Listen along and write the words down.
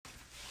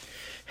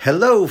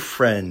Hello,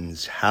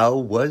 friends. How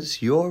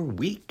was your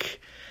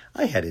week?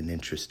 I had an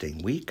interesting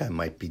week. I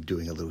might be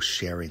doing a little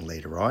sharing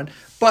later on.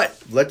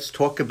 But let's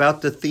talk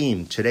about the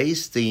theme.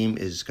 Today's theme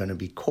is going to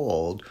be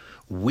called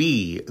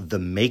We, the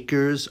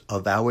Makers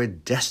of Our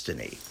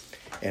Destiny.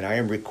 And I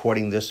am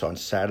recording this on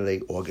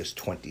Saturday, August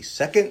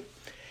 22nd.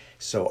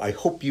 So I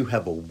hope you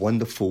have a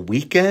wonderful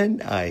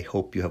weekend. I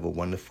hope you have a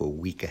wonderful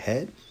week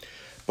ahead.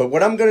 But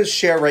what I'm going to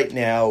share right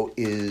now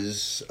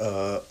is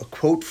a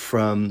quote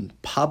from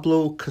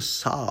Pablo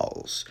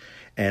Casals.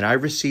 And I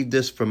received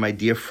this from my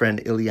dear friend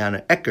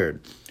Ileana Eckert,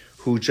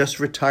 who just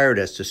retired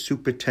as the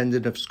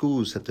superintendent of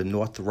schools at the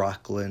North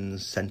Rockland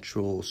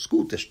Central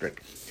School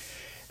District.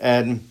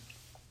 And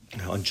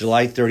on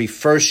July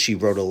 31st, she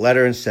wrote a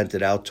letter and sent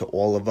it out to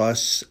all of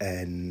us.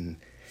 And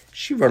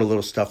she wrote a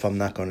little stuff I'm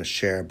not going to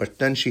share. But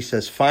then she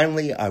says,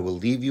 finally, I will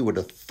leave you with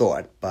a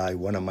thought by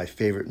one of my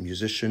favorite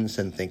musicians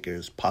and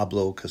thinkers,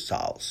 Pablo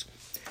Casals.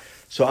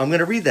 So I'm going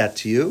to read that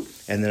to you,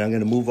 and then I'm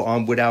going to move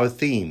on with our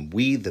theme,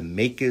 We, the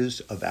Makers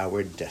of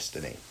Our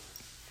Destiny.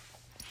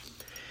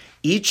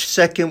 Each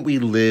second we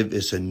live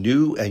is a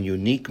new and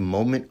unique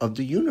moment of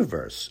the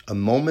universe, a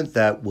moment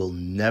that will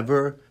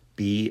never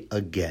be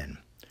again.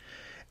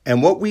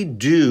 And what we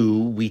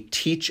do, we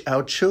teach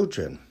our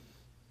children.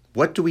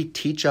 What do we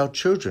teach our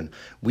children?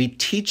 We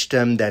teach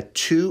them that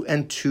 2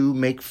 and 2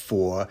 make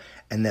 4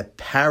 and that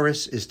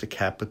Paris is the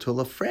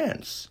capital of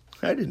France.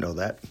 I didn't know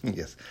that.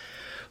 Yes,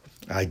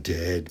 I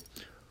did.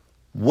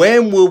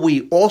 When will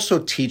we also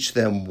teach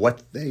them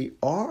what they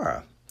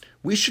are?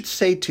 We should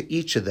say to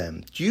each of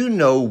them, do you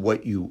know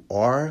what you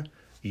are?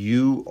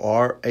 You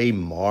are a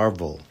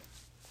marvel.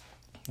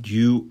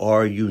 You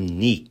are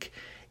unique.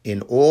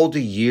 In all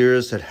the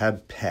years that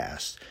have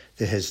passed,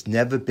 there has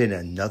never been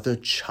another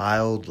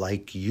child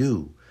like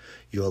you.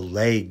 Your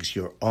legs,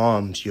 your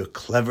arms, your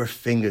clever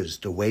fingers,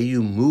 the way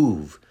you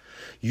move.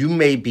 You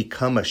may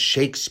become a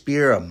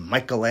Shakespeare, a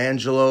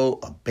Michelangelo,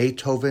 a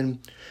Beethoven.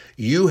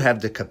 You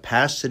have the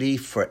capacity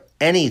for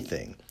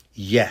anything.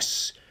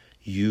 Yes,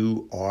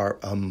 you are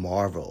a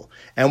marvel.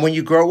 And when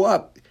you grow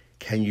up,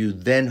 can you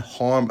then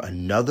harm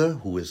another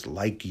who is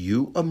like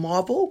you a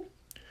marvel?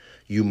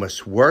 You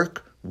must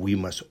work. We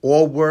must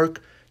all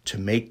work to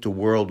make the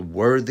world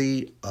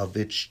worthy of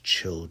its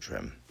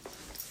children.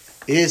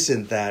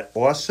 Isn't that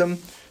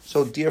awesome?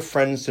 So, dear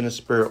friends in the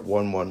Spirit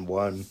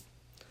 111,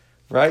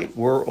 right?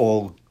 We're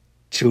all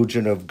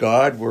children of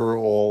God. We're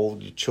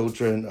all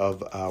children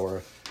of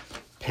our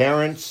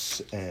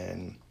parents.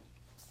 And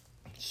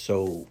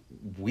so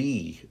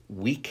we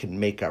can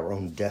make our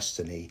own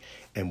destiny,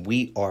 and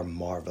we are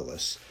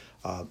marvelous.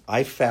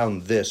 I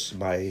found this,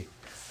 I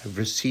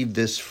received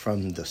this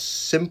from the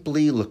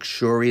Simply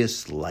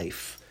Luxurious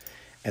Life.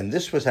 And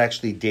this was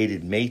actually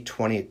dated May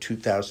 20th,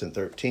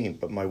 2013.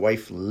 But my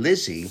wife,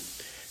 Lizzie,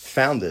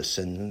 found this,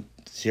 and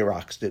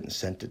Xerox didn't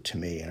send it to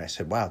me. And I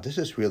said, wow, this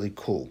is really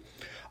cool.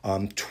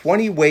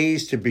 20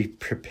 ways to be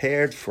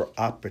prepared for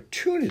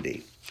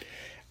opportunity.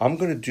 I'm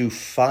going to do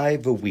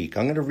 5 a week.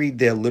 I'm going to read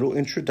their little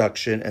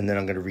introduction, and then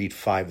I'm going to read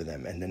 5 of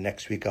them. And the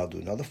next week, I'll do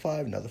another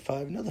 5, another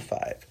 5, another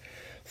 5.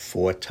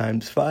 4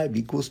 times 5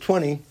 equals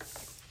 20.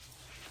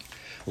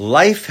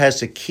 Life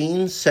has a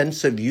keen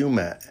sense of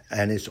humor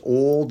and is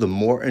all the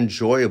more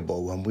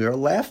enjoyable when we are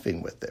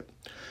laughing with it.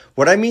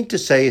 What I mean to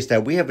say is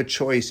that we have a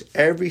choice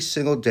every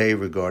single day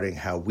regarding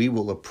how we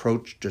will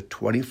approach the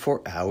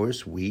 24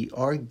 hours we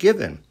are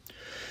given.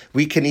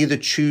 We can either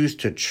choose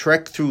to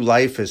trek through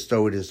life as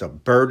though it is a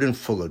burden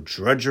full of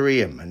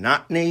drudgery and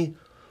monotony,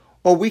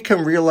 or we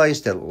can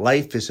realize that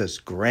life is as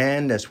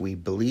grand as we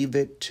believe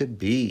it to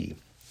be.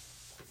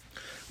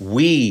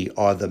 We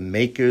are the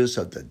makers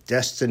of the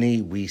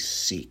destiny we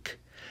seek.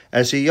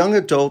 As a young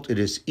adult, it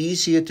is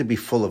easier to be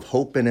full of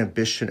hope and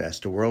ambition as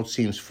the world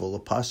seems full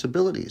of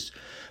possibilities.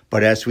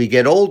 But as we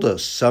get older,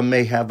 some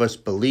may have us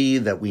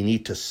believe that we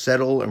need to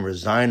settle and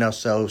resign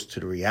ourselves to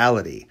the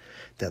reality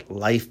that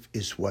life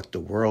is what the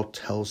world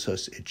tells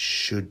us it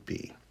should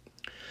be.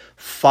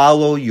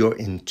 Follow your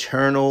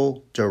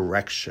internal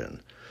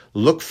direction.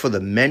 Look for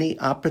the many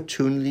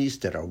opportunities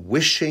that are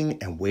wishing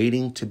and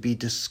waiting to be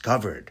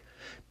discovered.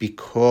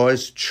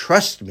 Because,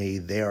 trust me,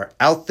 they are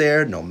out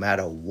there no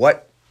matter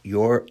what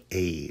your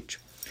age.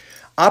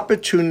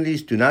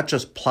 Opportunities do not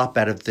just plop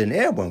out of thin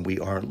air when we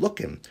aren't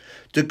looking.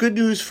 The good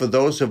news for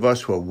those of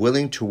us who are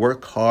willing to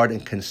work hard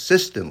and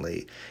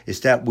consistently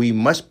is that we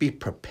must be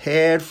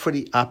prepared for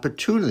the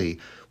opportunity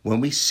when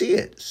we see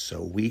it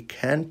so we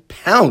can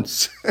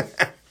pounce.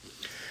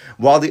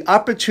 While the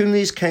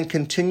opportunities can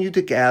continue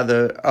to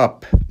gather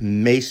up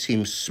may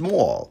seem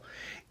small,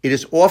 it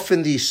is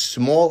often these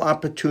small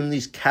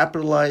opportunities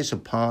capitalized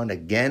upon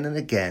again and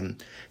again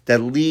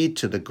that lead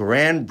to the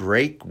grand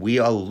break we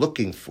are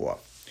looking for.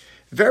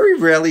 Very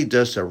rarely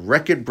does a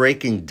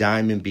record-breaking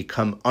diamond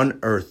become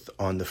unearthed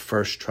on the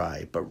first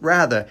try, but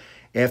rather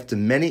after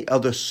many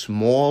other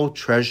small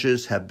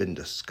treasures have been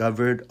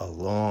discovered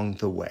along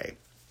the way.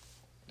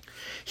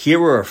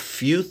 Here are a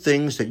few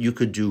things that you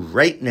could do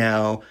right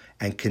now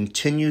and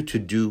continue to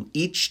do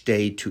each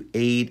day to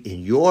aid in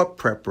your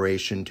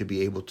preparation to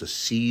be able to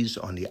seize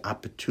on the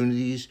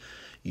opportunities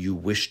you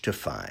wish to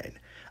find.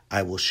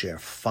 I will share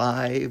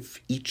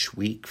 5 each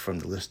week from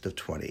the list of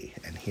 20,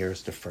 and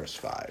here's the first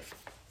 5.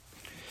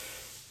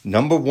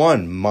 Number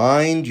 1,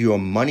 mind your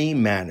money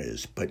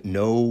manners, but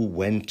know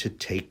when to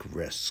take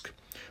risk.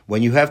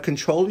 When you have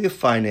control of your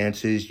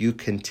finances, you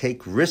can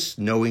take risks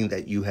knowing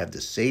that you have the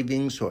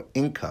savings or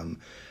income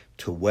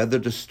to weather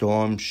the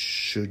storm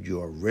should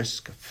your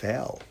risk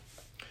fail.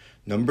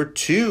 Number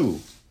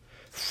 2,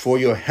 for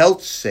your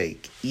health's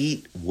sake,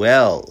 eat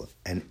well.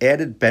 An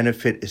added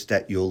benefit is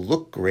that you'll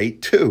look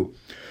great too.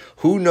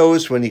 Who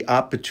knows when the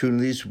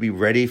opportunities will be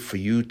ready for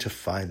you to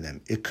find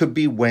them? It could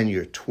be when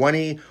you're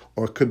 20,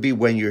 or it could be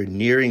when you're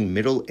nearing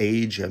middle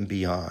age and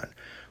beyond.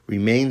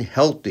 Remain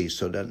healthy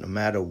so that no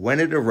matter when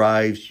it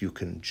arrives, you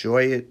can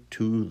enjoy it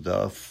to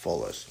the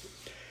fullest.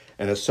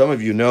 And as some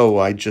of you know,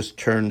 I just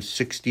turned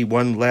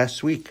 61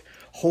 last week.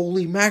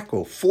 Holy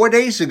mackerel, 4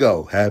 days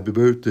ago. Happy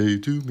birthday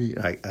to me.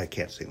 I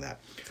can't sing that.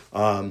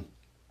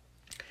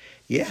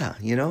 Yeah,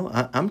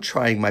 I'm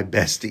trying my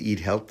best to eat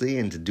healthy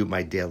and to do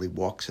my daily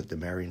walks at the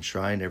Marian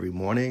Shrine every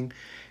morning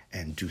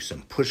and do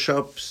some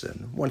push-ups.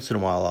 And once in a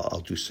while,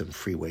 I'll do some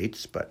free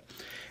weights. But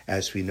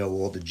as we know,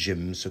 all the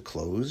gyms are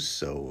closed,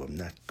 so I'm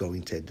not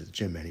going to the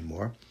gym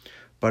anymore.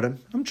 But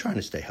I'm trying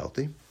to stay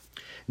healthy.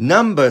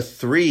 Number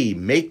 3,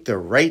 make the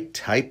right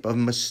type of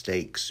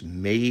mistakes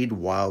made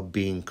while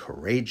being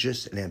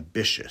courageous and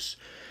ambitious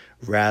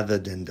rather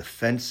than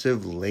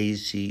defensive,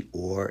 lazy,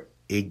 or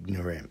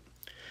ignorant.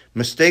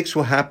 Mistakes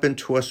will happen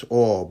to us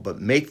all, but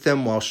make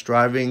them while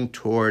striving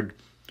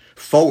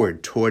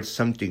forward towards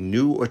something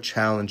new or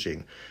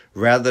challenging,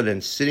 rather than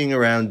sitting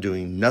around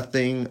doing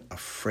nothing,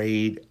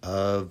 afraid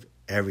of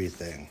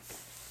everything.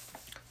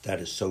 That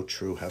is so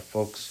true,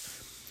 folks?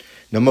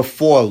 Number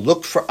 4,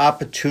 look for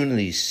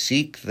opportunities,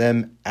 seek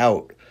them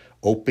out.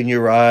 Open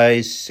your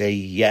eyes, say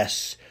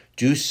yes.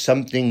 Do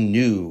something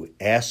new,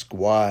 ask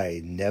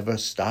why, never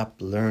stop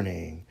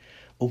learning.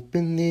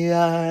 Open the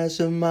eyes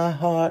of my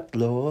heart,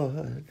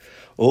 Lord.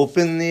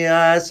 Open the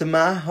eyes of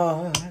my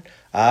heart.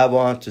 I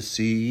want to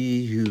see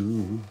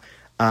you.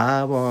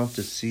 I want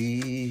to see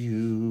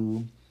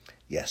you.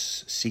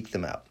 Yes, seek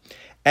them out.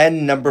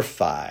 And number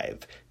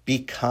 5, be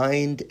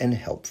kind and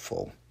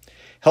helpful.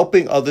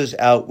 Helping others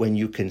out when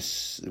you can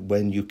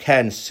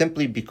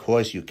simply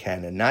because you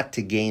can and not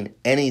to gain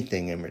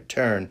anything in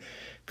return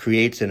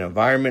creates an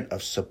environment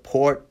of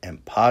support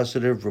and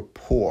positive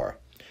rapport.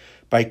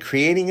 By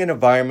creating an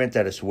environment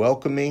that is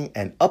welcoming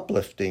and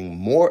uplifting,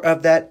 more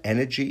of that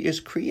energy is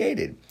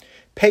created.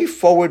 Pay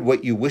forward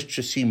what you wish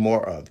to see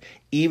more of,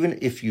 even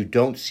if you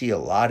don't see a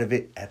lot of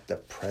it at the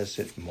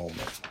present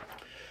moment.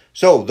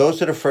 So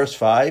those are the first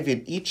 5.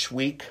 In each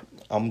week,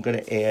 I'm going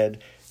to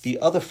add the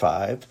other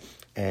 5.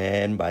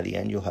 And by the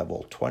end, you'll have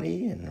all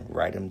 20 and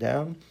write them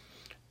down.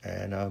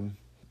 And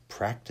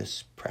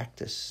practice.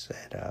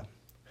 And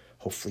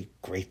hopefully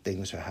great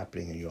things are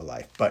happening in your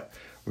life. But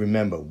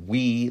remember,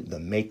 we, the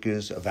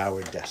makers of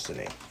our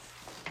destiny.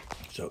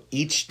 So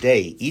each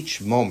day, each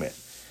moment,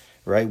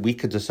 right, we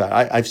could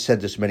decide. I've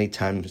said this many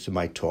times in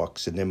my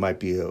talks, and there might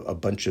be a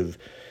bunch of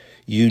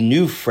you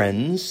new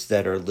friends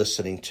that are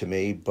listening to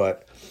me,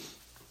 but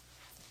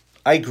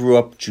I grew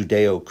up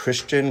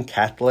Judeo-Christian,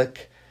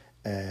 Catholic,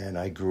 and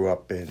I grew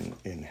up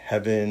in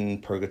heaven,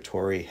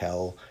 purgatory,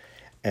 hell.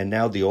 And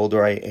now the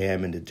older I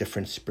am in the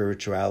different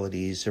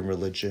spiritualities and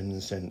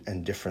religions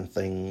and different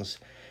things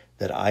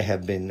that I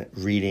have been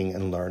reading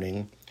and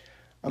learning,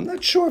 I'm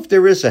not sure if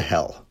there is a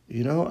hell.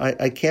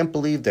 I can't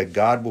believe that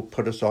God will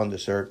put us on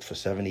this earth for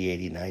 70,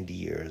 80, 90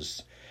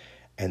 years.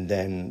 And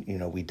then,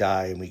 we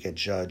die and we get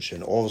judged.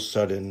 And all of a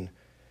sudden,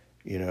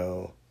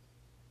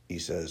 he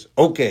says,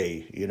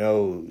 okay,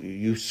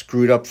 you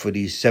screwed up for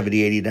these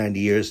 70, 80, 90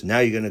 years. Now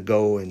you're going to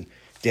go in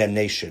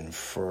damnation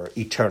for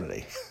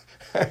eternity.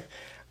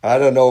 I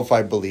don't know if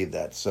I believe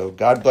that. So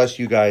God bless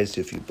you guys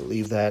if you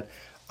believe that.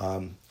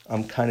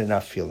 I'm kind of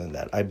not feeling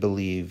that. I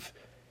believe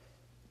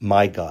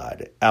my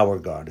God, our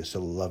God, is a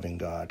loving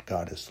God.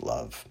 God is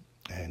love,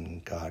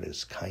 and God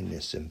is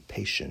kindness and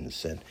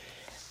patience,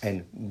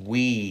 and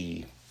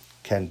we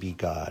can be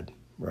God,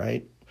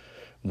 right?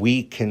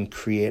 We can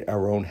create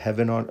our own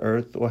heaven on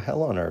earth or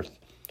hell on earth,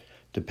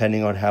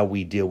 depending on how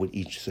we deal with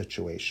each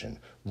situation.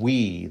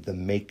 We, the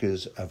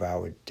makers of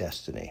our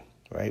destiny,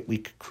 right? We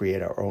could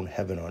create our own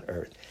heaven on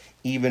earth,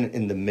 even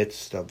in the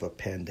midst of a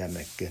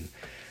pandemic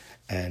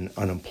and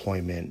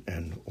unemployment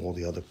and all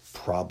the other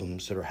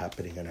problems that are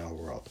happening in our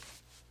world.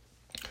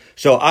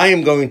 So I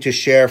am going to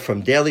share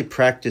from Daily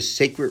Practice,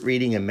 Sacred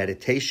Reading and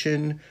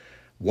Meditation,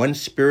 One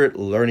Spirit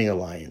Learning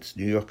Alliance,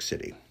 New York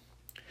City.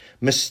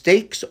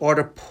 Mistakes are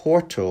the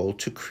portal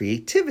to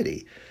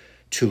creativity,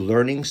 to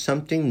learning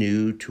something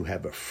new, to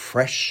have a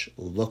fresh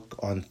look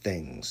on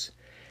things.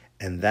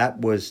 And that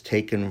was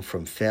taken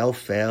from Fail,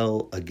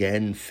 Fail,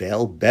 Again,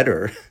 Fail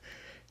Better,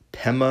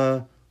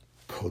 Pema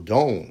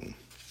Chodron.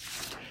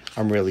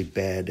 I'm really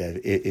bad at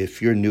it.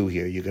 If you're new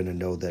here, you're going to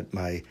know that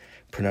my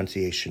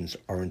pronunciations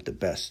aren't the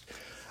best.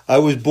 I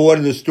was born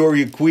in the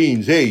story of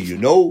Queens. Hey,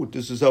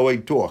 this is how I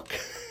talk.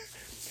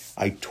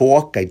 I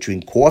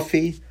drink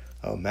coffee.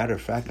 Oh, matter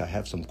of fact, I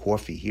have some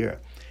coffee here.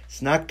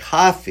 It's not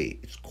coffee,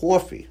 it's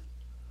coffee.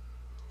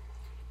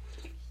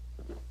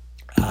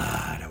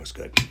 That was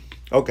good.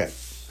 Okay,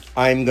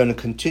 I'm going to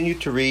continue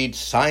to read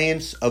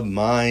Science of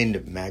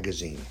Mind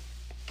magazine.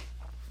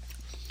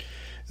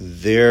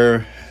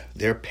 Their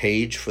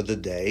page for the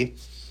day,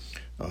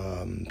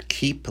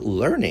 keep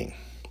learning.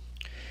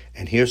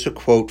 And here's a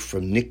quote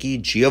from Nikki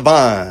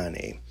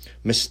Giovanni.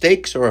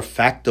 Mistakes are a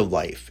fact of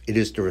life. It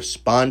is the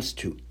response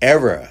to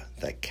error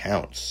that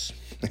counts.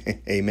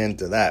 Amen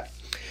to that.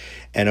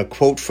 And a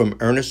quote from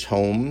Ernest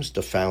Holmes,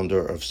 the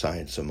founder of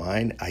Science of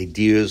Mind,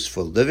 Ideas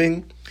for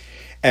Living.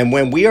 And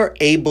when we are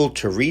able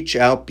to reach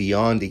out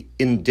beyond the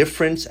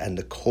indifference and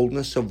the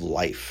coldness of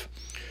life,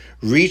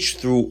 reach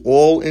through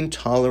all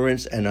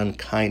intolerance and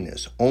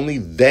unkindness, only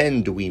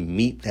then do we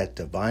meet that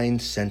divine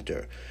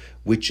center,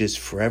 which is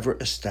forever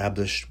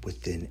established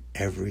within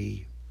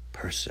every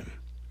person.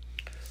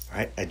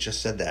 Right? I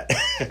just said that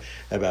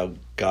about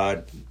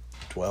God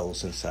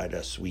dwells inside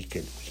us. We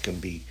can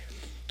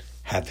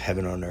have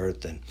heaven on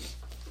earth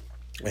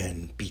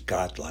and be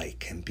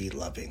godlike and be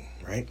loving,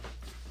 right?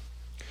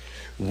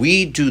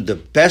 We do the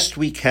best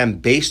we can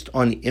based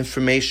on the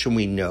information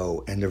we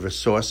know and the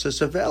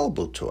resources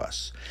available to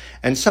us.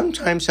 And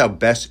sometimes our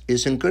best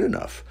isn't good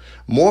enough.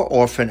 More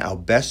often, our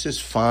best is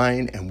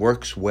fine and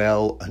works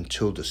well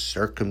until the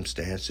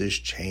circumstances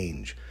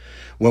change.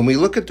 When we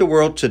look at the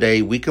world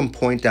today, we can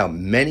point out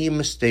many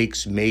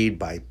mistakes made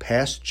by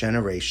past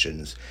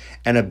generations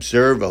and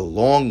observe a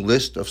long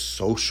list of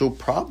social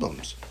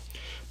problems.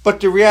 But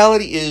the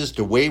reality is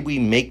the way we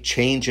make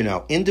change in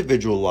our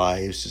individual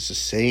lives is the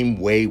same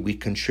way we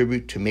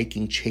contribute to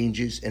making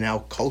changes in our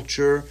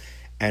culture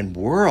and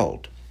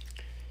world.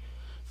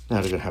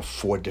 Now they're going to have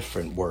 4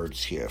 different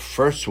words here.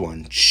 First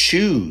one,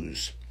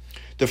 choose.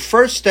 The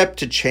first step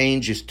to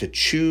change is to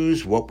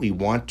choose what we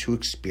want to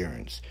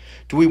experience.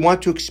 Do we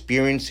want to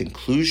experience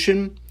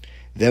inclusion?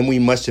 Then we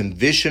must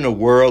envision a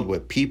world where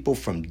people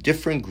from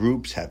different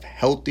groups have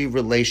healthy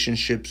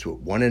relationships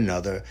with one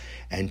another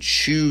and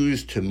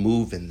choose to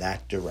move in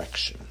that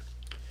direction.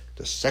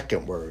 The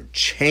second word,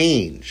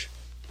 change.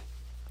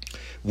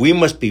 We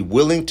must be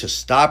willing to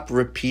stop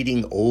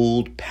repeating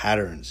old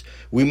patterns.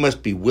 We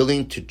must be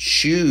willing to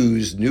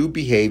choose new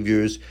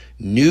behaviors,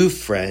 new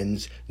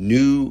friends,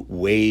 new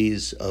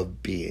ways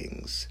of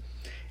beings.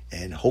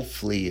 And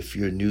hopefully, if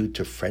you're new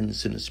to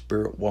Friends in the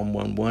Spirit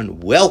 111,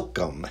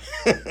 welcome.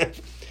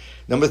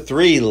 Number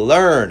 3,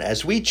 learn.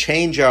 As we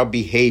change our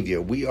behavior,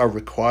 we are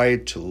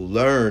required to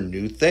learn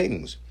new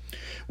things.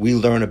 We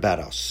learn about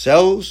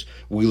ourselves.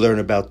 We learn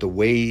about the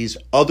ways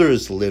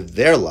others live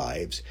their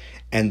lives.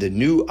 And the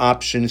new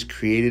options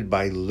created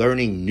by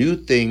learning new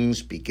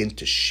things begin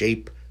to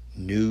shape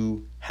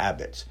new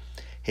habits.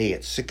 Hey,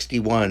 at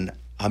 61,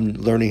 I'm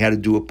learning how to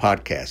do a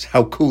podcast.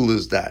 How cool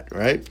is that,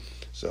 right?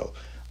 So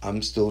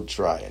I'm still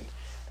trying.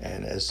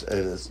 And as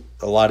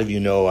a lot of you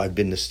know, I've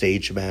been the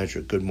stage manager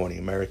at Good Morning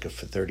America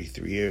for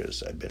 33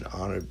 years. I've been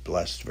honored,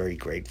 blessed, very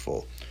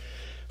grateful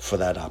for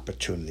that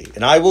opportunity.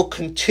 And I will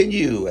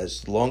continue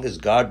as long as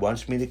God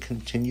wants me to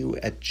continue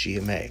at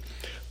GMA.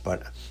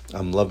 But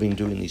I'm loving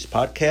doing these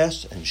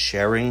podcasts and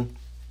sharing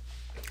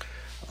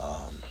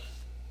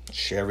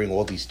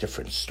all these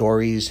different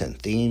stories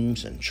and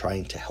themes and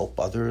trying to help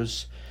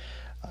others.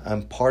 A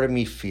big part of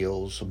me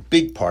feels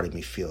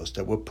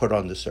that we're put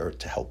on this earth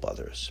to help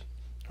others,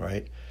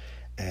 right?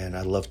 And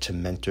I love to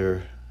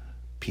mentor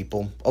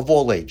people of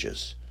all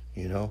ages,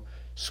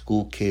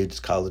 school kids,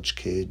 college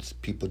kids,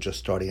 people just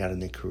starting out in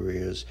their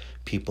careers,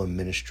 people in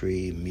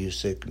ministry,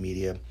 music,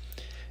 media.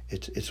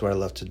 It's what I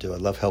love to do. I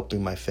love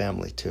helping my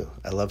family too.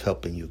 I love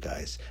helping you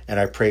guys. And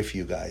I pray for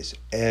you guys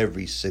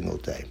every single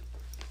day,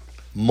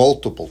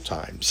 multiple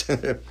times.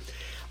 The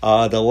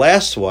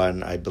last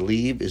one, I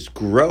believe, is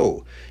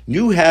grow.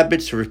 New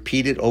habits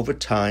repeated over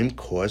time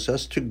cause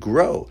us to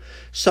grow.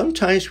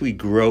 Sometimes we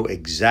grow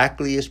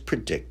exactly as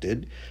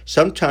predicted.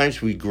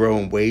 Sometimes we grow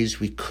in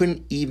ways we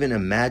couldn't even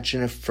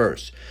imagine at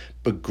first.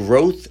 But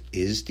growth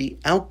is the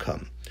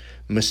outcome.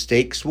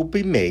 Mistakes will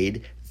be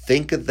made.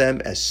 Think of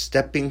them as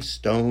stepping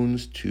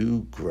stones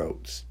to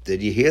growth.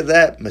 Did you hear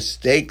that?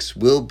 Mistakes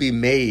will be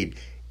made.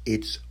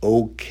 It's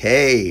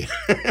okay.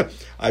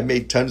 I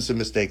made tons of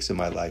mistakes in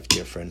my life,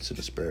 dear friends in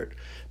the Spirit.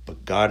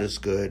 But God is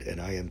good,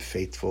 and I am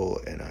faithful,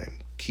 and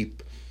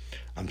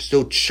I'm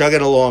still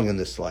chugging along in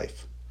this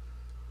life.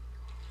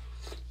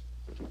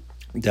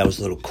 That was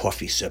a little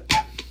coffee sip.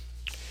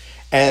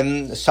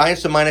 And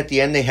Science of Mind at the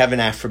end, they have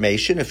an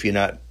affirmation. If you're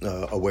not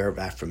aware of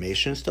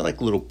affirmations, they're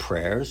like little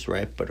prayers,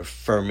 right? But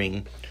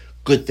affirming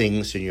good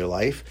things in your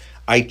life.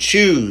 I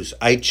choose,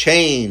 I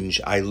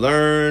change, I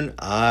learn,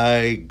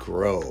 I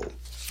grow.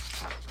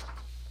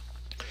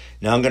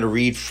 Now I'm going to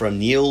read from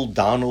Neil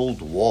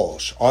Donald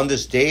Walsh. On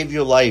this day of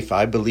your life,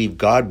 I believe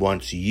God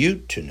wants you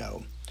to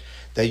know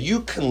that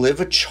you can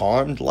live a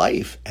charmed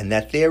life and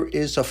that there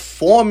is a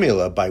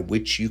formula by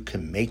which you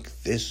can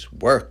make this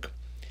work.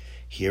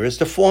 Here is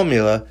the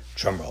formula.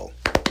 Drum roll.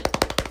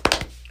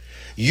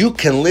 You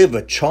can live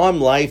a charmed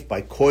life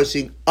by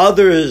causing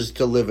others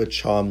to live a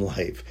charmed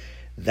life.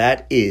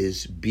 That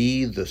is,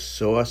 be the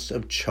source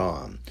of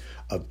charm,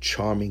 of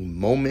charming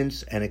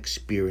moments and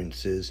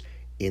experiences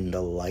in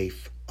the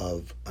life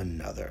of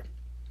another.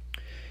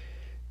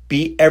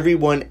 Be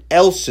everyone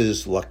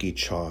else's lucky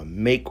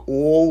charm. Make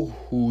all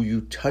who you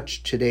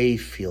touch today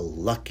feel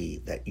lucky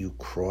that you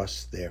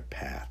crossed their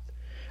path.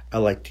 I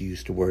like to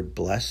use the word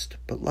blessed,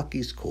 but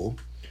lucky's cool.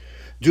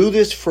 Do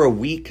this for a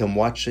week and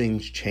watch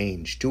things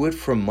change. Do it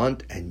for a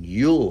month and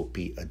you'll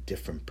be a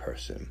different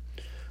person.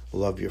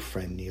 Love, your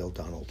friend Neil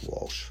Donald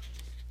Walsh.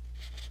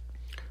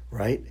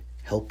 Right?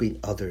 Helping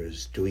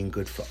others, doing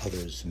good for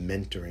others,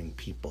 mentoring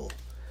people.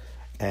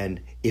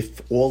 And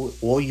if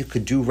all you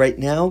could do right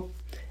now,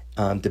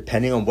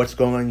 depending on what's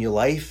going on in your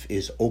life,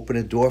 is open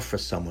a door for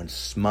someone,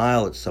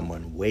 smile at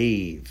someone,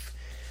 wave,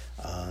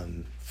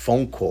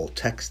 phone call,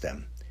 text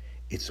them.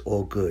 It's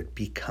all good.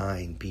 Be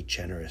kind, be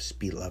generous,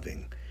 be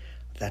loving.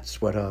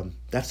 That's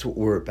what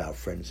we're about,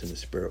 Friends in the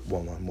Spirit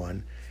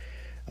 111.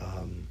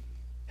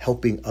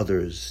 Helping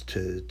others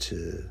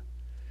to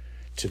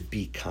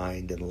be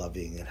kind and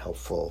loving and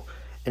helpful.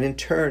 And in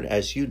turn,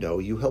 as you know,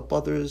 you help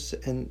others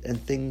and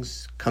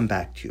things come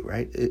back to you,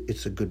 right?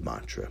 It's a good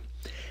mantra.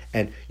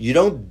 And you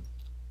don't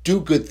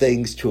do good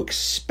things to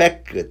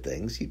expect good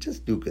things. You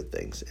just do good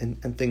things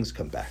and things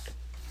come back.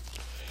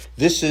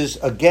 This is,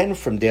 again,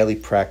 from Daily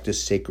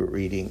Practice, Sacred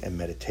Reading, and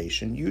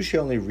Meditation. Usually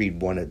I only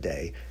read one a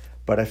day,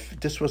 but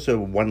this was a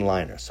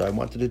one-liner, so I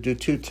wanted to do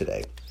two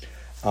today.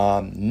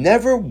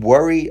 Never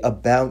worry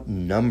about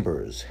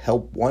numbers.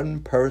 Help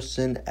one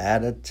person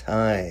at a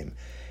time,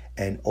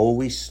 and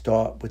always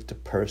start with the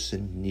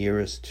person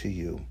nearest to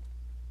you.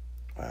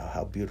 Wow,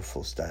 how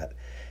beautiful is that?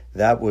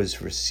 That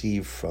was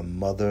received from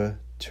Mother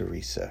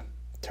Teresa.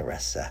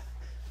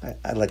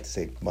 I'd like to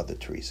say Mother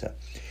Teresa.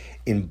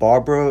 In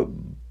Barbara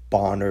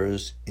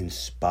Bonner's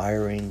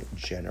Inspiring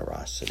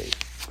Generosity.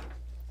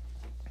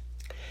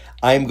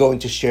 I am going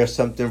to share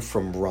something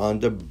from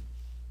Rhonda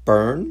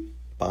Byrne,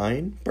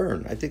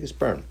 I think it's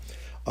Byrne,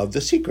 of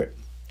The Secret.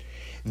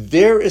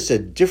 There is a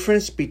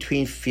difference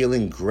between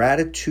feeling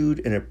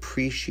gratitude and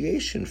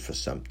appreciation for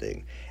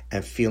something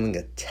and feeling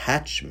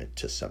attachment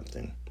to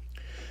something.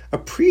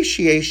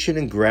 Appreciation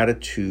and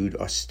gratitude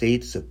are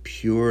states of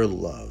pure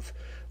love,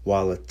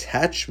 while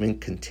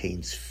attachment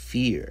contains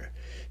fear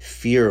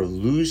of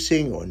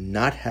losing or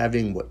not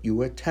having what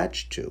you are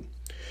attached to.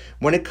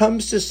 When it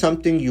comes to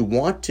something you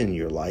want in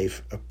your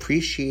life,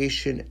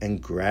 appreciation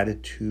and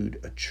gratitude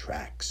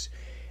attracts,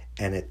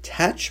 and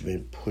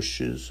attachment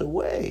pushes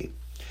away.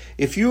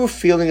 If you are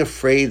feeling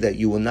afraid that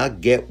you will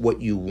not get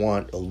what you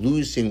want or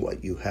losing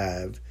what you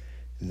have,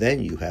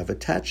 then you have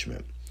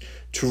attachment.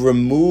 To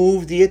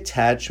remove the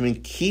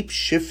attachment, keep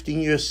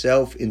shifting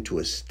yourself into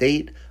a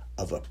state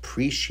of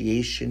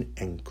appreciation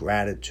and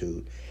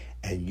gratitude,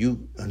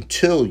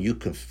 until you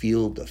can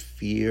feel the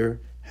fear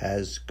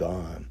has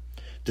gone.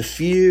 The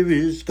fear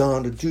is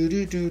gone.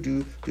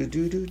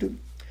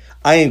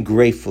 I am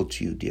grateful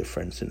to you, dear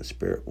friends in the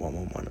Spirit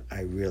 111.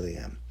 I really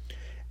am.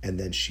 And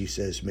then she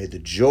says, may the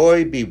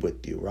joy be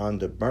with you.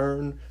 Rhonda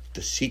Byrne,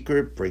 The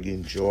Secret,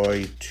 bringing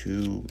joy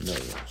to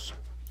millions.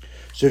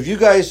 So if you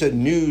guys are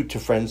new to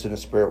Friends in the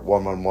Spirit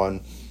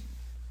 111,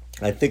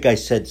 I think I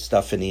said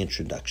stuff in the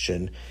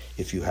introduction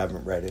if you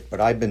haven't read it,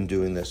 but I've been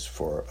doing this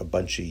for a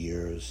bunch of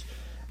years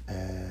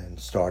and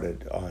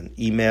started on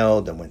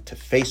email, then went to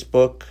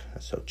Facebook.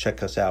 So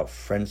check us out,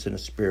 Friends in the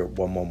Spirit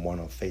 111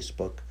 on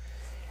Facebook.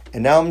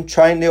 And now I'm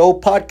trying the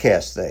old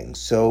podcast thing,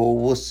 so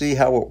we'll see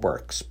how it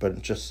works.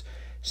 But just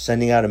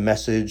sending out a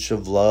message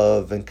of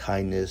love and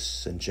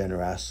kindness and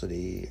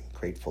generosity and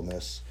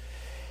gratefulness.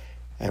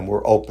 And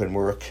we're open.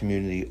 We're a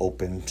community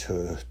open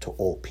to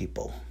all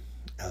people.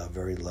 A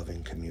very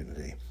loving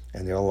community.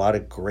 And there are a lot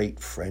of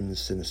great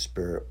Friends in the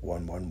Spirit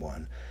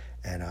 111.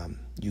 And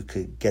you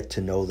could get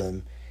to know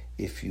them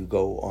if you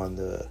go on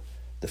the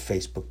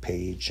Facebook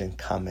page and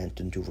comment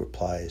and do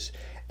replies.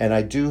 And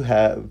I do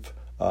have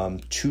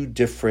 2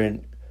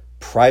 different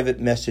private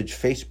message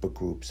Facebook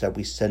groups that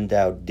we send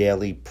out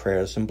daily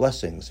prayers and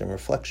blessings and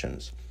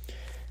reflections.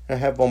 And I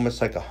have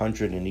almost like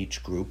 100 in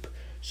each group.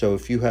 So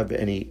if you have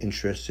any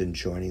interest in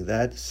joining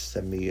that,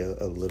 send me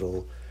a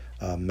little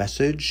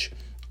message,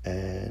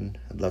 and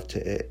I'd love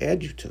to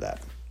add you to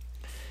that.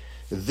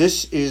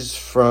 This is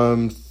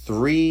from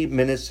 3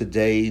 Minutes a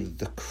Day,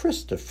 The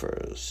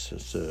Christophers.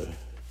 It's a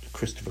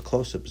Christopher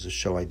Close-Up is a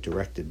show I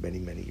directed many,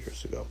 many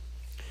years ago.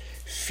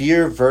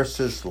 Fear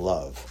versus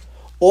love.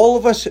 All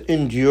of us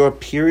endure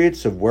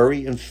periods of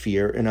worry and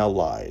fear in our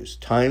lives,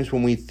 times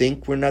when we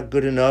think we're not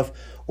good enough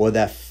or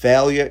that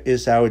failure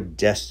is our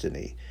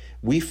destiny.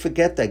 We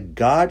forget that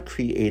God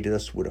created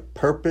us with a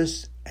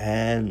purpose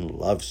and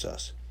loves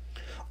us.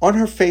 On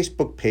her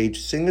Facebook page,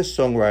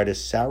 singer-songwriter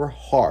Sarah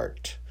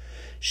Hart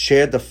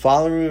shared the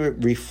following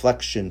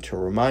reflection to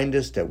remind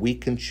us that we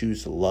can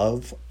choose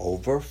love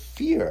over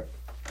fear.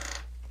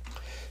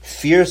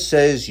 Fear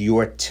says you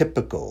are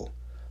typical.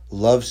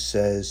 Love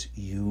says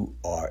you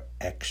are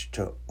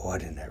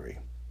extraordinary.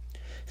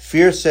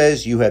 Fear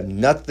says you have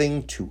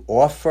nothing to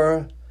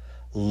offer.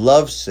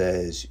 Love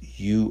says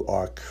you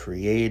are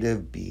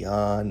creative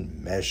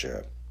beyond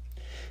measure.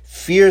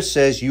 Fear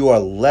says you are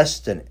less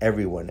than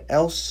everyone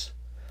else.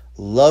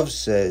 Love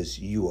says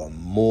you are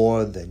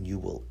more than you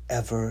will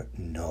ever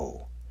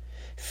know.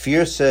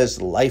 Fear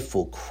says life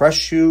will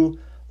crush you.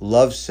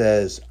 Love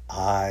says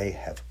I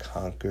have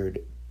conquered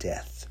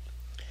death.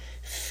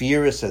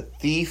 Fear is a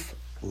thief.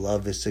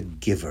 Love is a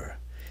giver.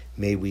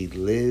 May we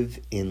live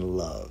in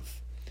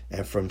love.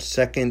 And from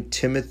 2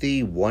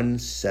 Timothy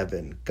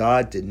 1:7,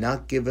 God did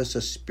not give us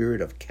a spirit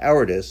of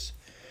cowardice,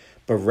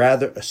 but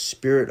rather a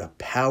spirit of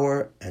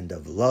power and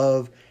of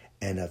love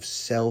and of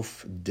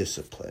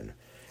self-discipline.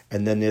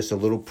 And then there's a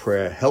little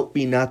prayer, help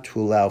me not to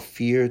allow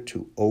fear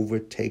to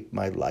overtake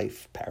my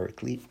life,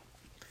 Paraclete.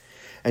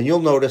 And you'll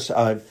notice,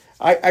 I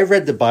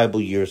read the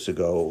Bible years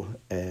ago,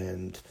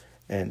 and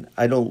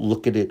I don't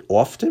look at it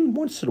often,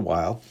 once in a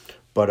while,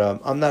 but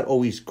I'm not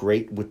always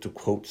great with the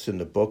quotes in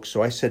the book.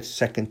 So I said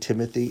 2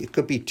 Timothy. It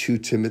could be 2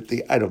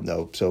 Timothy. I don't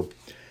know. So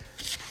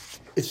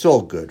it's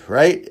all good,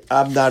 right?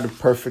 I'm not a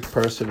perfect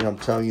person, and I'm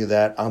telling you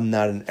that. I'm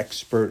not an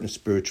expert in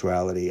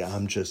spirituality.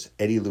 I'm just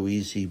Eddie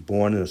Louisi,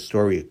 born in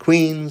Astoria,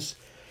 Queens.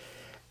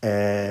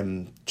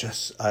 And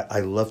just, I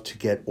love to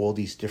get all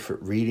these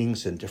different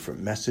readings and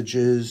different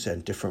messages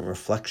and different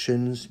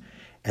reflections.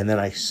 And then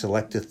I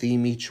select a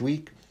theme each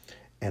week,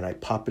 and I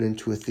pop it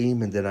into a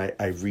theme, and then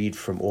I read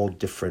from all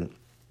different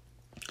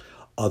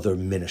other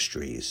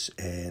ministries.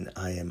 And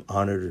I am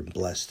honored and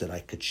blessed that I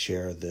could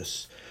share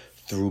this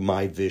through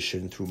my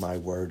vision, through my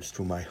words,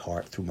 through my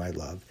heart, through my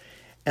love.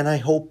 And I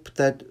hope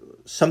that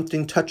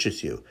something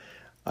touches you.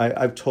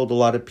 I've told a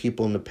lot of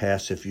people in the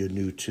past, if you're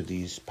new to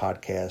these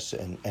podcasts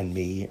and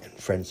me and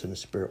Friends in the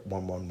Spirit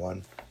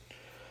 111,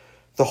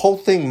 the whole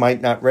thing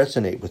might not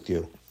resonate with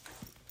you.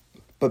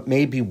 But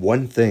maybe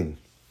one thing,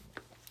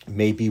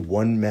 maybe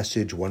one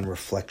message, one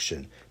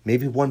reflection,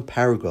 maybe one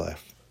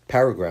paragraph,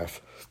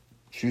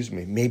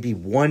 maybe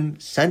one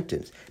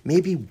sentence,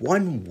 maybe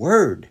one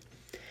word.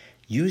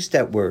 Use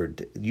that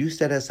word. Use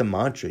that as a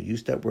mantra.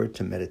 Use that word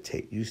to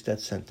meditate. Use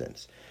that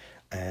sentence,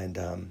 and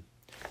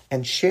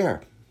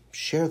share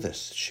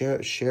this.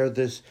 Share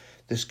this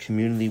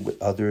community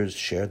with others.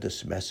 Share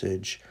this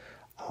message.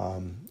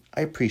 I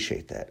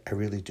appreciate that. I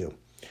really do.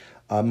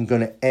 I'm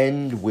going to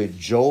end with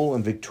Joel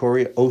and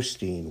Victoria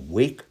Osteen,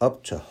 Wake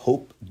Up to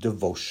Hope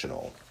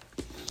devotional.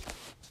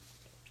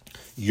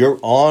 You're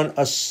on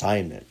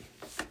assignment.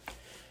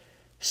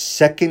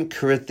 2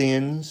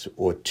 Corinthians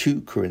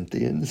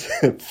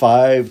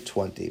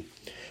 5:20.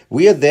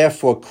 We are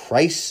therefore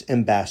Christ's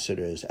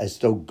ambassadors, as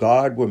though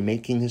God were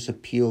making his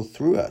appeal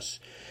through us.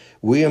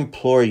 We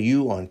implore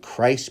you on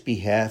Christ's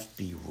behalf,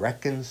 be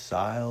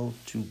reconciled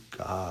to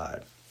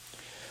God.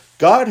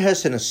 God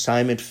has an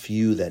assignment for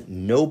you that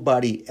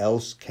nobody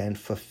else can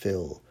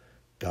fulfill.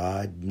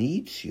 God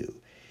needs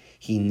you.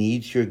 He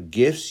needs your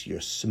gifts,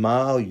 your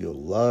smile, your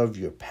love,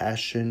 your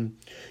passion.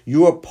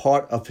 You are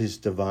part of his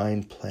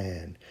divine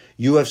plan.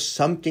 You have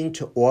something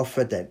to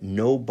offer that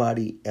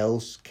nobody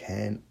else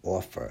can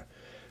offer.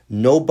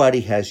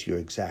 Nobody has your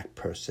exact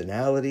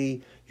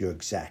personality, your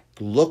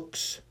exact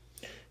looks.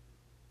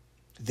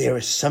 There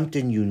is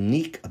something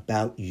unique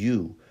about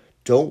you.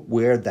 Don't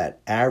wear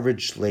that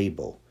average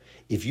label.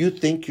 If you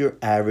think you're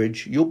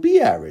average, you'll be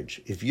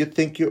average. If you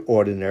think you're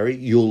ordinary,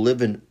 you'll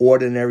live an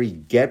ordinary,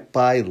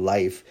 get-by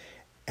life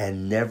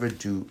and never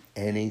do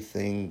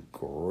anything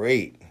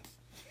great.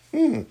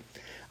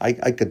 I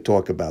could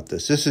talk about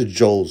this. This is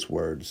Joel's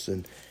words,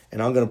 and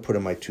I'm going to put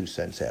in my 2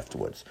 cents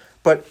afterwards.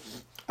 But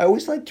I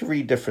always like to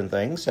read different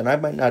things, and I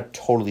might not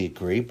totally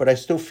agree, but I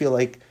still feel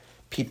like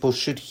people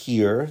should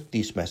hear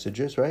these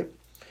messages, right?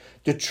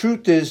 The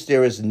truth is,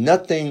 there is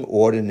nothing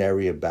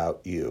ordinary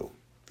about you.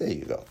 There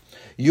you go.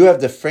 You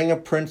have the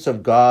fingerprints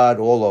of God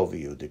all over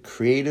you. The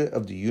creator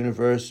of the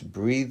universe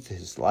breathed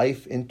his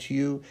life into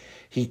you.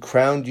 He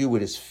crowned you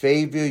with his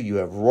favor. You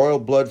have royal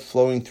blood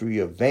flowing through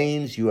your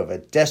veins. You have a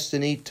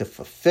destiny to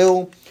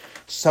fulfill,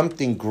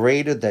 something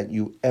greater than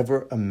you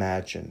ever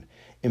imagined.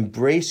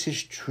 Embrace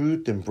his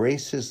truth,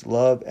 embrace his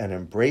love, and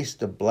embrace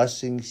the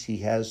blessings he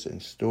has in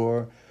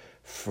store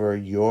for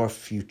your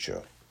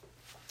future.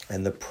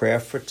 And the prayer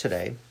for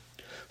today: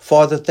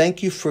 Father,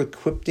 thank you for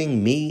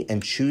equipping me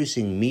and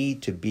choosing me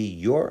to be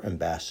your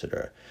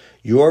ambassador,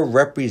 your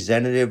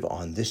representative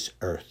on this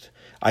earth.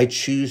 I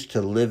choose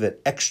to live an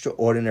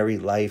extraordinary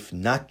life,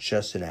 not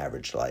just an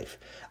average life.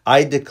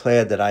 I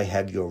declare that I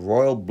have your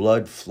royal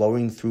blood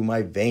flowing through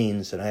my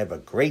veins, and I have a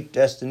great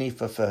destiny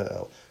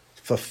to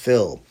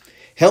fulfill.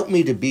 Help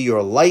me to be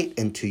your light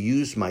and to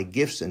use my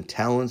gifts and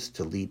talents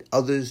to lead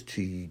others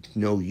to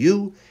know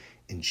you.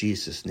 In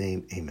Jesus'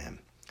 name, amen.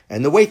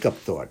 And the wake-up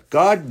thought: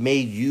 God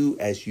made you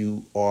as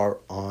you are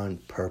on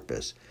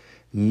purpose.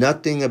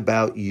 Nothing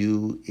about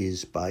you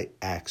is by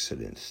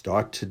accident.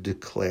 Start to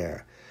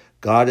declare,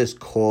 God has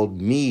called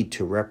me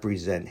to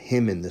represent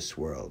him in this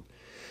world.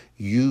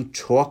 You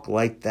talk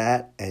like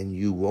that and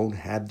you won't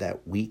have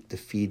that weak,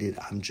 defeated,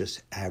 I'm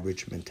just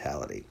average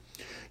mentality.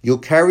 You'll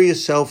carry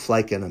yourself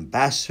like an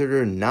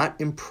ambassador, not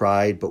in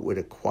pride, but with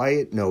a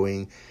quiet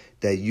knowing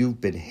that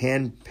you've been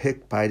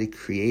handpicked by the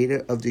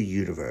creator of the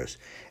universe,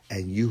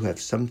 and you have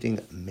something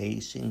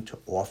amazing to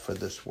offer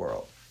this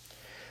world.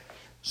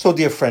 So,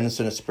 dear friends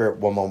in the Spirit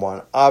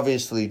 111,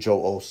 obviously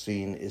Joel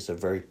Osteen is a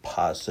very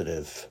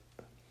positive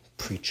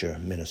preacher,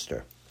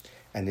 minister,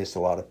 and there's a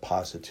lot of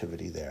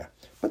positivity there.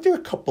 But there are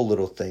a couple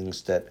little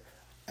things that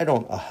I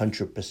don't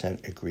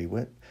 100% agree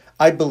with.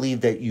 I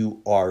believe that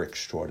you are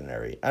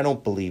extraordinary. I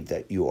don't believe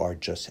that you are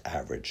just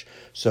average.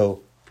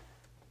 So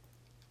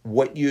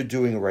what you're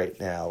doing right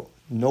now,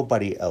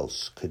 nobody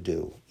else could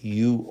do.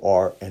 You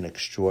are an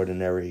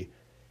extraordinary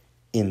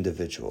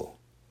individual,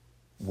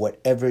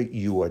 whatever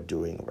you are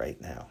doing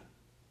right now.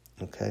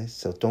 Okay?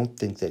 So don't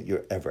think that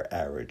you're ever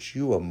average.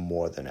 You are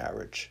more than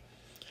average.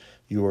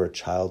 You are a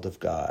child of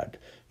God.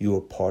 You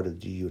are part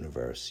of the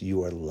universe.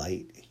 You are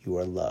light. You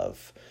are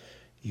love.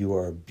 You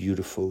are a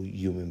beautiful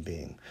human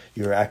being.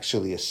 You're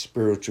actually a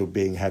spiritual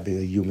being having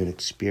a human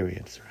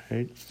experience,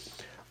 right?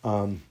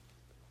 And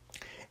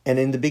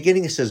in the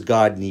beginning, it says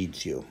God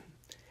needs you.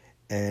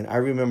 And I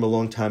remember a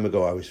long time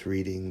ago, I was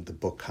reading the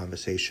book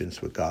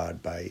Conversations with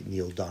God by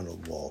Neil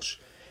Donald Walsh.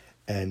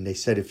 And they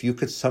said if you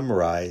could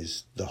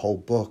summarize the whole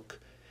book,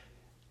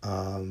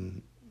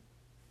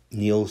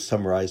 Neil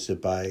summarized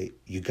it by,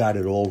 you got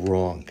it all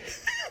wrong.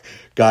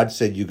 God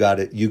said, you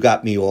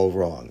got me all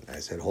wrong. I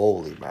said,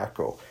 holy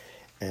mackerel.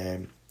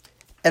 And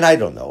I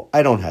don't know.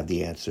 I don't have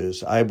the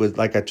answers.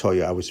 Like I told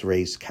you, I was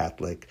raised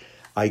Catholic.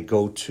 I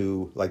go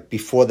to, like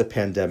before the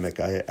pandemic,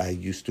 I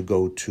used to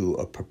go to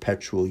a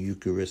perpetual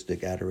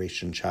Eucharistic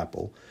Adoration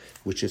Chapel,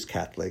 which is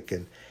Catholic.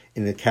 And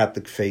in the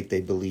Catholic faith,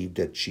 they believe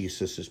that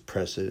Jesus is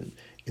present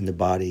in the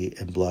body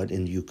and blood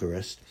in the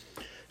Eucharist.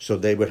 So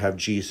they would have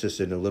Jesus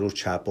in a little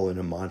chapel in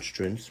a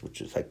monstrance,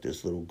 which is like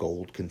this little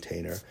gold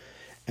container.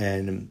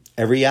 And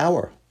every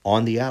hour,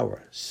 on the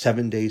hour,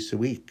 7 days a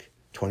week,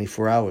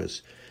 24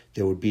 hours,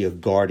 there would be a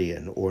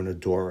guardian or an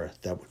adorer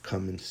that would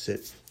come and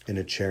sit in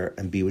a chair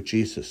and be with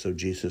Jesus. So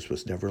Jesus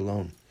was never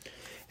alone.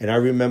 And I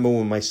remember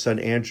when my son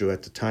Andrew,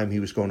 at the time, he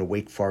was going to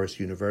Wake Forest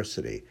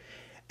University.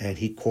 And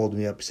he called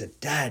me up and said,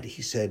 Dad,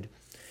 he said,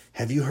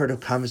 have you heard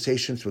of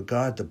Conversations with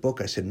God, the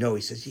book? I said, no.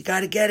 He says, you got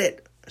to get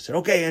it. I said,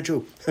 okay,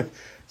 Andrew.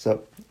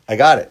 So I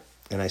got it.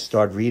 And I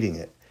started reading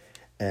it.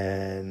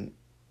 And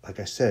like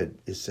I said,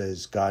 it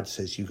says, God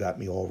says, you got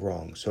me all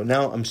wrong. So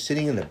now I'm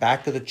sitting in the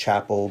back of the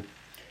chapel,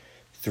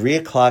 3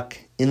 o'clock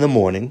in the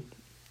morning,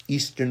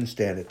 Eastern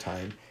Standard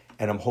Time,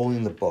 and I'm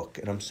holding the book,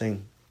 and I'm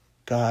saying,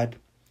 God,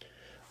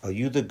 are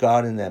you the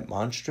God in that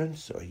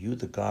monstrance? Or are you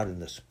the God in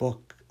this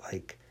book?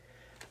 Like,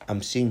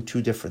 I'm seeing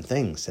two different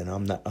things, and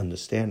I'm not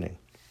understanding.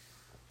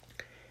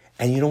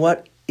 And you know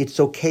what? It's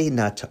okay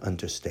not to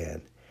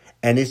understand.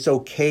 And it's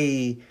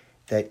okay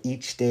that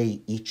each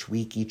day, each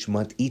week, each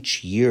month,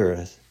 each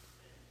year,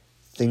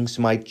 things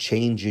might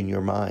change in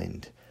your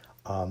mind.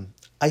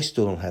 I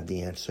still don't have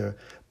the answer.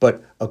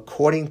 But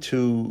according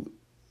to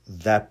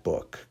that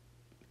book,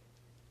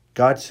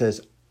 God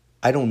says,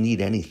 I don't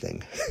need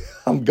anything.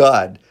 I'm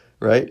God,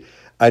 right?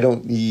 I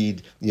don't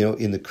need,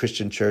 in the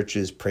Christian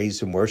churches,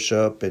 praise and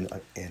worship and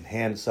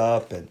hands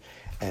up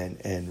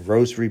and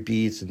rosary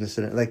beads and this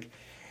and that.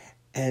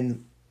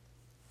 And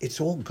it's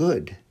all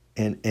good.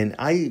 And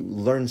I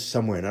learned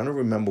somewhere, and I don't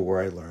remember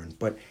where I learned,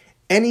 but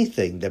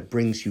anything that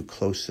brings you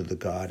closer to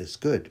God is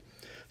good.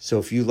 So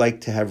if you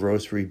like to have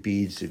rosary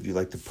beads, if you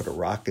like to put a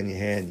rock in your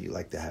hand, you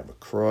like to have a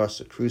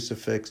cross, a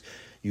crucifix,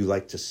 you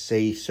like to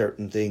say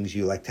certain things,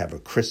 you like to have a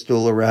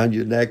crystal around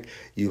your neck,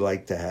 you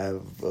like to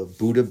have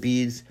Buddha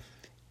beads,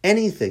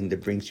 anything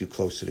that brings you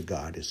closer to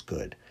God is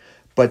good.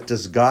 But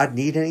does God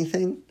need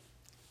anything?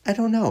 I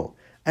don't know.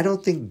 I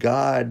don't think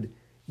God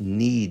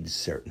needs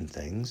certain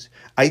things.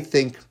 I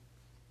think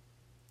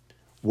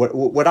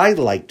what I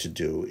like to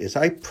do is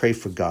I pray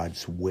for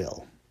God's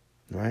will.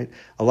 Right?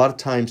 A lot of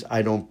times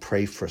I don't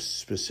pray for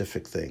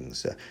specific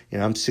things.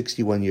 I'm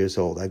 61 years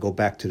old. I go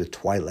back to the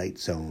twilight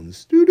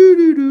zones.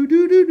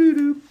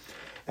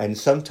 And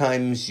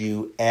sometimes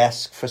you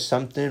ask for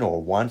something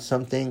or want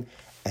something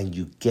and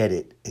you get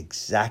it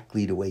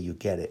exactly the way you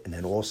get it. And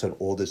then all of a sudden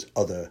all this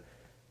other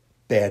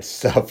bad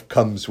stuff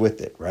comes with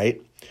it,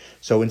 right?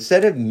 So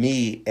instead of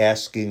me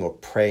asking or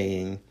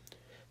praying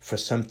for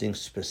something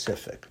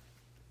specific,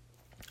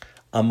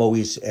 I'm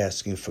always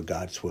asking for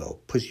God's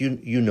will, because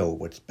you know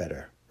what's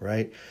better,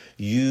 right?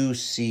 You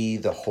see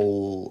the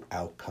whole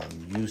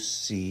outcome. You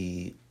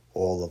see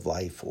all of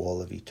life,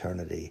 all of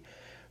eternity.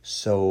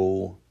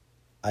 So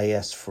I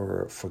ask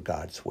for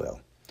God's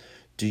will.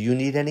 Do you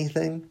need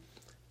anything?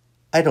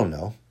 I don't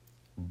know,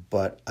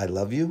 but I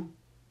love you,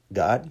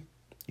 God.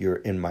 You're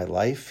in my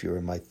life. You're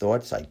in my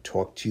thoughts. I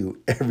talk to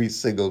you every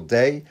single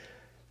day,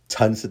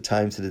 tons of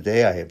times of the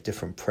day. I have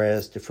different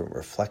prayers, different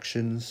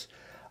reflections.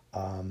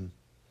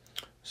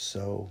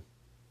 So,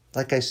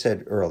 like I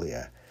said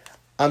earlier,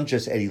 I'm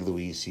just Eddie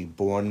Luisi,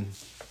 born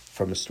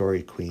from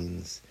Astoria,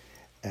 Queens,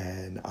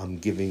 and I'm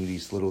giving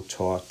these little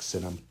talks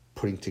and I'm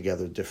putting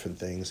together different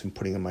things and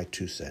putting in my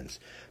 2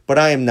 cents. But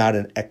I am not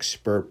an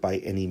expert by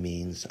any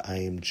means. I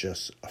am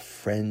just a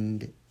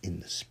friend in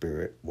the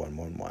Spirit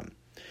 111.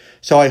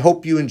 So I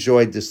hope you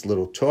enjoyed this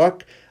little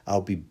talk.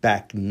 I'll be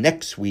back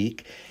next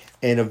week.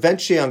 And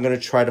eventually I'm going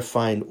to try to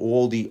find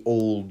all the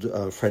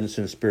old Friends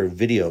in the Spirit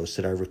videos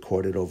that I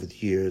recorded over the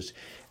years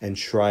and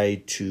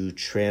try to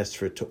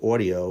transfer it to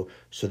audio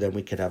so then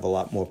we can have a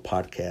lot more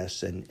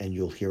podcasts and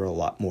you'll hear a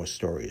lot more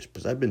stories,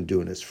 because I've been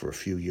doing this for a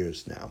few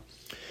years now.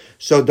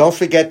 So don't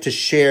forget to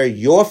share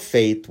your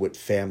faith with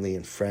family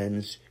and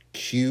friends.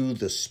 Cue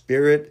the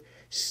Spirit.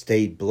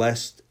 Stay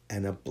blessed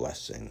and a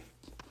blessing.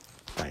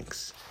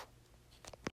 Thanks.